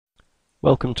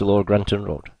Welcome to Lower Granton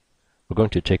Road. We're going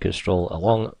to take a stroll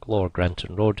along Lower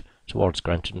Granton Road towards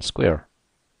Granton Square.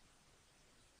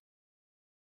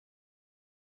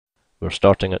 We're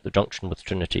starting at the junction with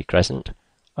Trinity Crescent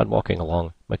and walking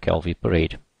along McKelvie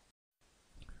Parade.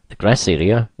 The grass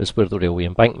area is where the railway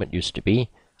embankment used to be,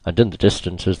 and in the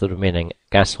distance is the remaining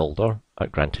gas holder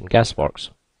at Granton Gasworks.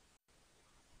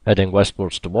 Heading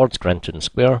westwards towards Granton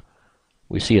Square,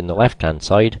 we see on the left-hand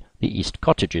side the East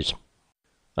Cottages,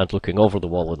 and looking over the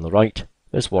wall on the right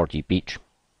is Wardie Beach.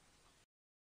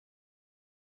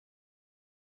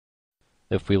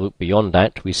 If we look beyond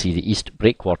that, we see the east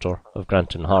breakwater of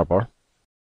Granton Harbour.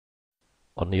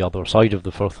 On the other side of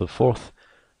the Firth of Forth,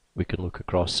 we can look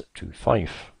across to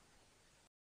Fife.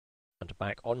 And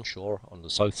back onshore, on the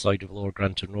south side of Lower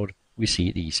Granton Road, we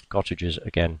see the East Cottages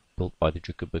again, built by the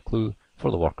Duke of Buccleuch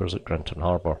for the workers at Granton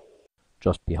Harbour.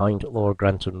 Just behind Lower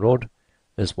Granton Road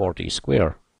is Wardie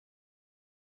Square,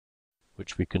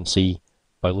 which we can see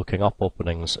by looking up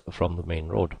openings from the main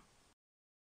road.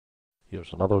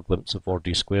 Here's another glimpse of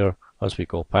Wardie Square as we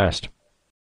go past.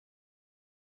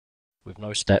 We've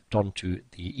now stepped onto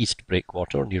the east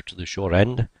breakwater near to the shore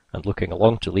end, and looking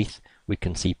along to Leith we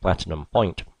can see Platinum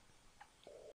Point.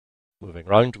 Moving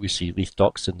round we see Leith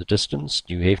Docks in the distance,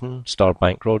 Newhaven,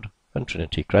 Starbank Road and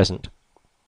Trinity Crescent.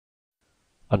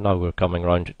 And now we're coming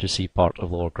round to see part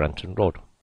of Lower Granton Road.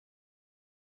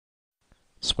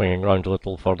 Swinging round a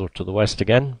little further to the west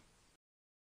again.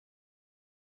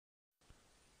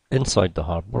 Inside the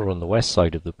harbour, on the west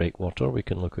side of the breakwater, we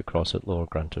can look across at Lower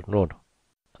Granton Road,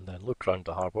 and then look round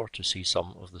the harbour to see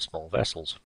some of the small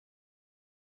vessels.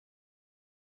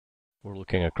 We're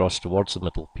looking across towards the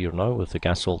middle pier now, with the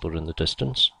gas holder in the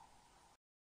distance.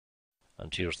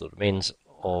 And here's the remains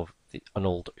of an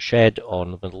old shed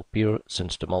on the middle pier,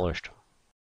 since demolished.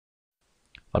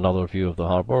 Another view of the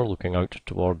harbour, looking out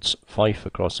towards Fife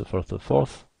across the Firth of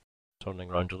Forth. Turning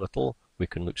round a little, we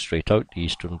can look straight out the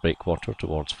eastern breakwater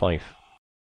towards Fife.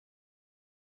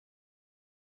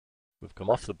 We've come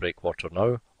off the breakwater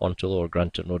now, onto Lower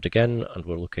Granton Road again, and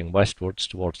we're looking westwards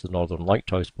towards the Northern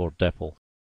Lighthouse Board Depot.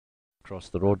 Across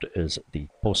the road is the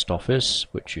post office,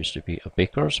 which used to be a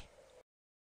baker's.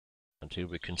 And here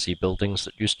we can see buildings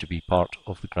that used to be part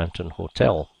of the Granton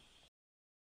Hotel.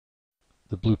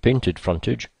 The blue painted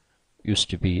frontage used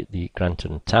to be the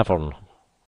Granton Tavern.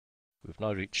 We've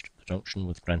now reached the junction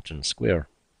with Granton Square.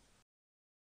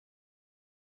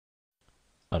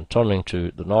 And turning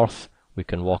to the north, we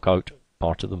can walk out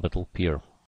part of the middle pier.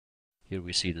 Here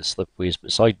we see the slipways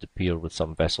beside the pier with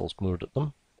some vessels moored at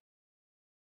them,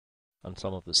 and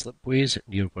some of the slipways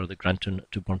near where the Granton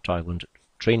to Burnt Island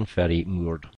train ferry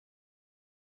moored.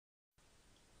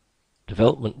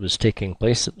 Development was taking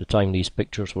place at the time these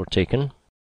pictures were taken,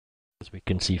 as we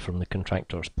can see from the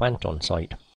contractor's plant on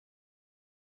site.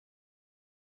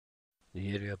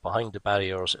 The area behind the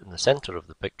barriers in the centre of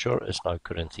the picture is now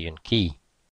Corinthian Quay.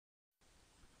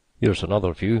 Here's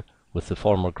another view with the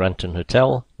former Granton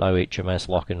Hotel, now HMS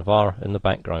Lochinvar, in the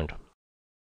background.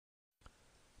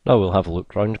 Now we'll have a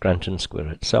look round Granton Square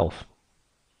itself.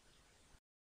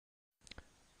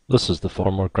 This is the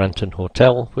former Granton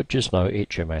Hotel, which is now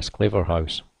HMS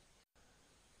Claverhouse.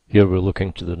 Here we're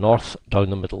looking to the north down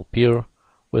the middle pier,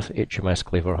 with HMS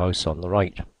Claverhouse on the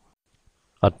right.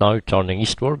 And now turning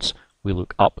eastwards, we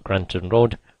look up Granton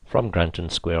Road from Granton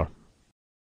Square.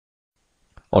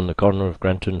 On the corner of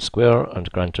Granton Square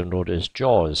and Granton Road is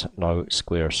Jaws, now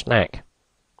Square Snack.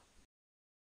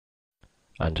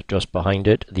 And just behind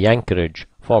it, the Anchorage,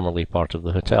 formerly part of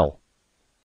the hotel.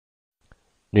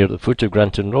 Near the foot of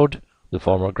Granton Road, the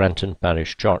former Granton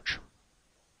Parish Church.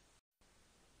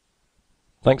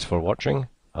 Thanks for watching.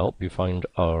 I hope you found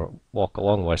our walk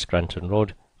along West Granton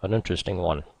Road an interesting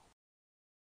one.